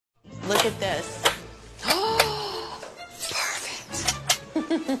Look at this.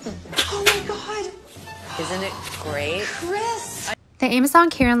 Perfect. Oh my God. Isn't it great? Chris. The Amazon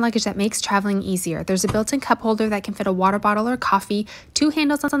carry-on luggage that makes traveling easier. There's a built-in cup holder that can fit a water bottle or coffee, 2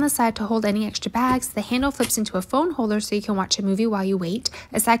 handles on the side to hold any extra bags. The handle flips into a phone holder so you can watch a movie while you wait.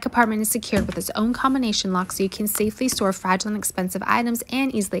 A side compartment is secured with its own combination lock so you can safely store fragile and expensive items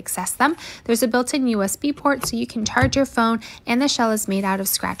and easily access them. There's a built-in USB port so you can charge your phone, and the shell is made out of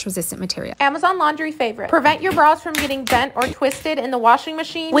scratch-resistant material. Amazon laundry favorite. Prevent your bras from getting bent or twisted in the washing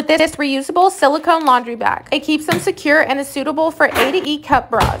machine with this reusable silicone laundry bag. It keeps them secure and is suitable for A to E cup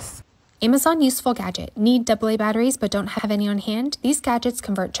bras. Amazon useful gadget. Need AA batteries but don't have any on hand? These gadgets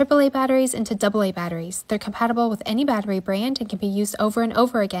convert AAA batteries into AA batteries. They're compatible with any battery brand and can be used over and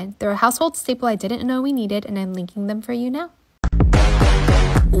over again. They're a household staple I didn't know we needed, and I'm linking them for you now.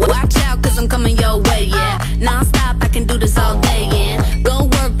 Watch out, cause I'm coming your way, yeah. Non-stop, I can do this all day, yeah. Go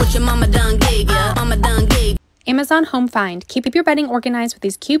work, but your mama done gig, yeah. Mama done gig. Amazon Home Find. Keep your bedding organized with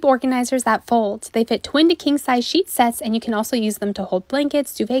these cube organizers that fold. They fit twin to king size sheet sets, and you can also use them to hold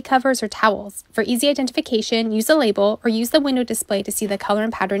blankets, duvet covers, or towels. For easy identification, use a label or use the window display to see the color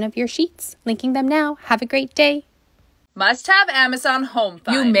and pattern of your sheets. Linking them now. Have a great day. Must have Amazon Home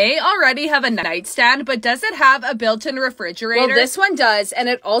Find. You may already have a nightstand, but does it have a built-in refrigerator? Well, this one does, and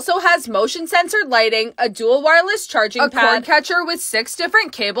it also has motion-censored lighting, a dual wireless charging pad, a cord catcher with 6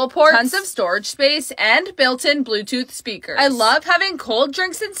 different cable ports, tons of storage space, and built-in Bluetooth speakers. I love having cold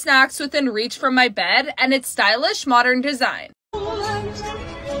drinks and snacks within reach from my bed, and its stylish, modern design.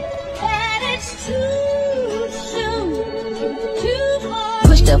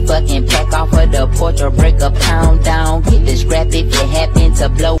 The fucking pack off of the porch or break a pound down. Get the scrap if you happen to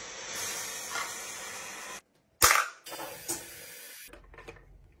blow.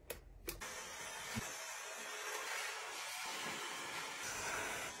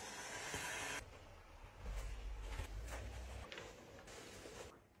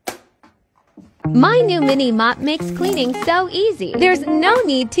 My new mini mop makes cleaning so easy. There's no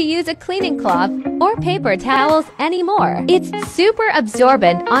need to use a cleaning cloth or paper towels anymore. It's super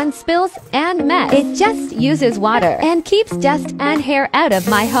absorbent on spills and mess. It just uses water and keeps dust and hair out of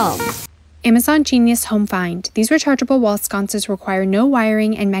my home. Amazon Genius Home Find. These rechargeable wall sconces require no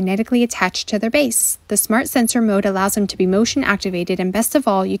wiring and magnetically attached to their base. The smart sensor mode allows them to be motion activated, and best of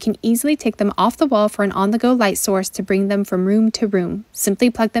all, you can easily take them off the wall for an on-the-go light source to bring them from room to room.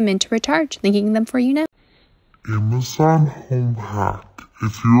 Simply plug them in to recharge, linking them for you now. Amazon Home Hack.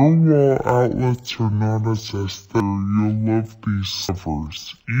 If your wall outlets are not as aesthetic, you'll love these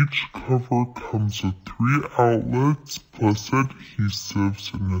covers. Each cover comes with 3 outlets plus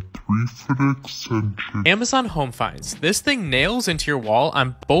adhesives and a 3-foot extension. Amazon Home Finds. This thing nails into your wall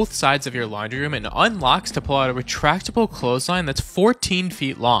on both sides of your laundry room and unlocks to pull out a retractable clothesline that's 14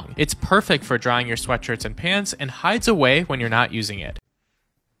 feet long. It's perfect for drying your sweatshirts and pants and hides away when you're not using it.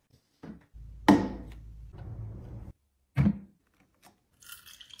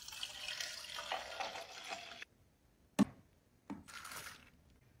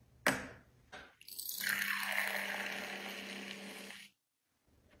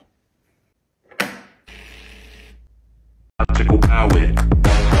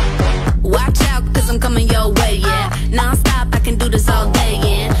 Watch out, cause I'm coming your way, yeah. Non-stop, I can do this all day,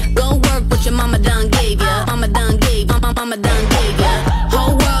 yeah. Go work, but your mama done